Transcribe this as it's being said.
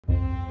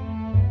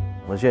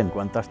La gent,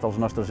 quan tasta els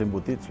nostres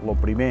embotits, el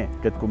primer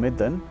que et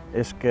comenten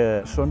és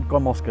que són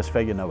com els que es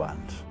feien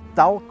abans,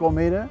 tal com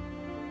era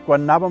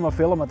quan anàvem a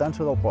fer la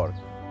matança del porc.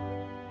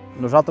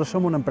 Nosaltres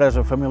som una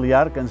empresa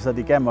familiar que ens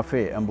dediquem a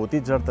fer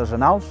embotits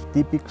artesanals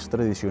típics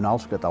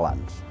tradicionals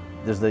catalans,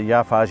 des de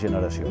ja fa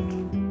generacions.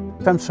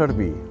 Fem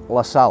servir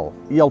la sal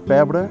i el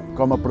pebre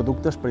com a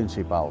productes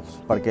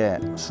principals, perquè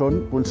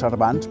són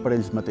conservants per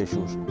ells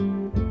mateixos.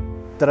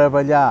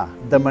 Treballar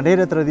de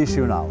manera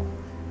tradicional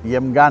i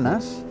amb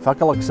ganes fa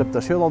que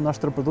l'acceptació del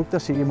nostre producte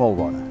sigui molt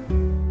bona.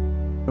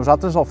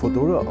 Nosaltres el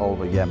futur el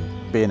veiem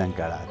ben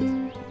encarat.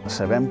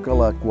 Sabem que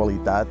la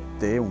qualitat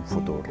té un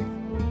futur.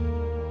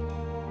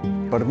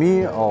 Per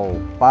mi, el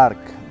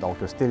parc del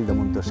Castell de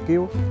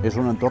Montesquiu és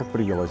un entorn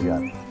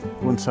privilegiat.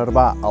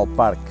 Conservar el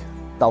parc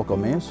tal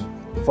com és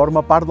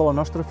forma part de la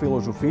nostra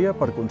filosofia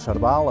per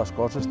conservar les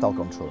coses tal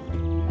com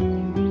són.